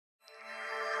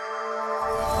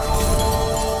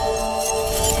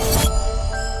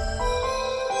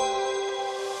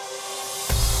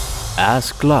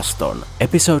AskGlaston,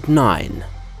 Episode 9,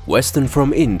 Western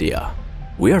from India.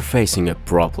 We are facing a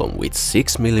problem with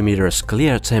 6mm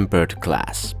clear tempered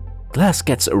glass. Glass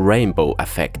gets a rainbow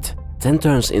effect, then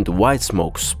turns into white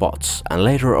smoke spots, and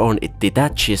later on it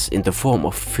detaches in the form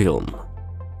of film.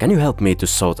 Can you help me to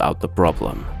sort out the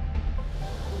problem?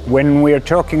 When we are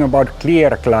talking about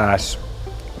clear glass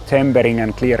tempering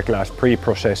and clear glass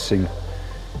pre-processing,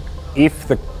 if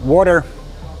the water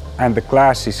and the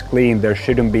glass is clean, there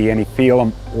shouldn't be any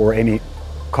film or any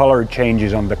color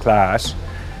changes on the glass.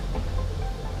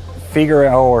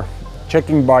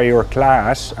 Checking by your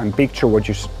glass and picture what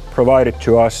you provided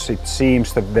to us, it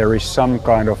seems that there is some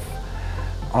kind of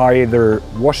either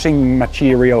washing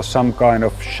material, some kind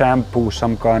of shampoo,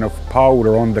 some kind of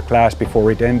powder on the glass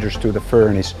before it enters to the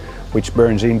furnace, which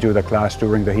burns into the glass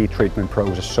during the heat treatment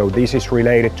process. So this is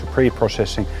related to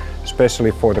pre-processing,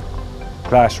 especially for the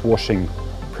glass washing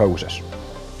process.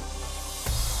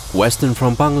 Western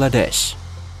from Bangladesh.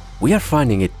 We are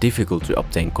finding it difficult to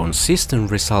obtain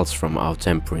consistent results from our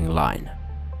tempering line.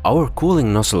 Our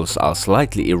cooling nozzles are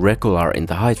slightly irregular in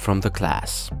the height from the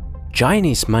glass.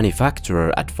 Chinese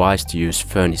manufacturer advised to use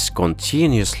furnace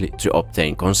continuously to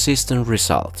obtain consistent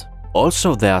result.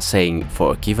 Also, they are saying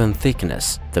for a given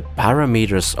thickness, the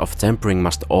parameters of tempering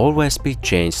must always be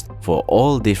changed for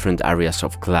all different areas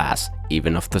of glass,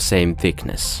 even of the same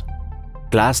thickness.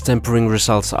 Glass tempering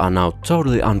results are now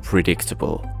totally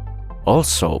unpredictable.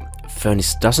 Also,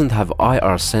 furnace doesn't have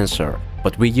IR sensor,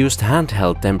 but we used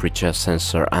handheld temperature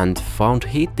sensor and found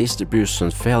heat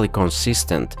distribution fairly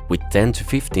consistent with 10 to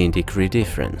 15 degree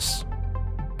difference.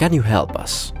 Can you help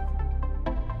us?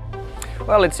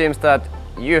 Well, it seems that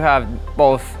you have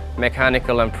both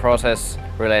mechanical and process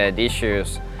related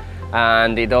issues,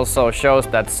 and it also shows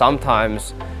that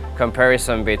sometimes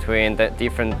comparison between the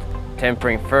different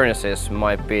tempering furnaces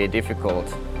might be difficult.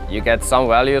 You get some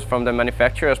values from the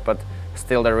manufacturers, but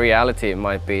still the reality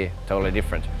might be totally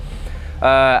different.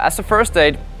 As a first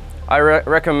aid, I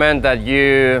recommend that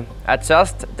you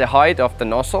adjust the height of the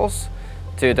nozzles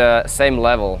to the same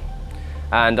level,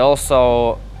 and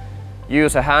also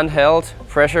use a handheld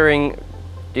pressure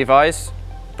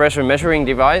measuring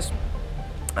device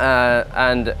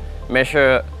and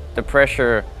measure the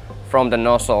pressure from the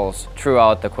nozzles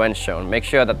throughout the quench zone. Make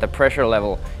sure that the pressure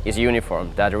level is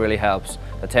uniform. That really helps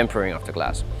the tempering of the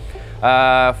glass.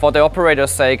 For the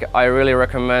operator's sake, I really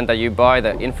recommend that you buy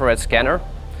the infrared scanner.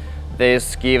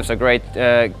 This gives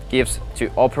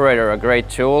to operator a great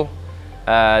tool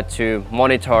to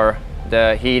monitor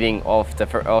the heating of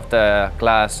the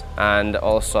glass, and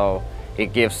also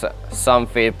it gives some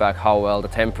feedback how well the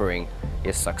tempering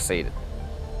is succeeded.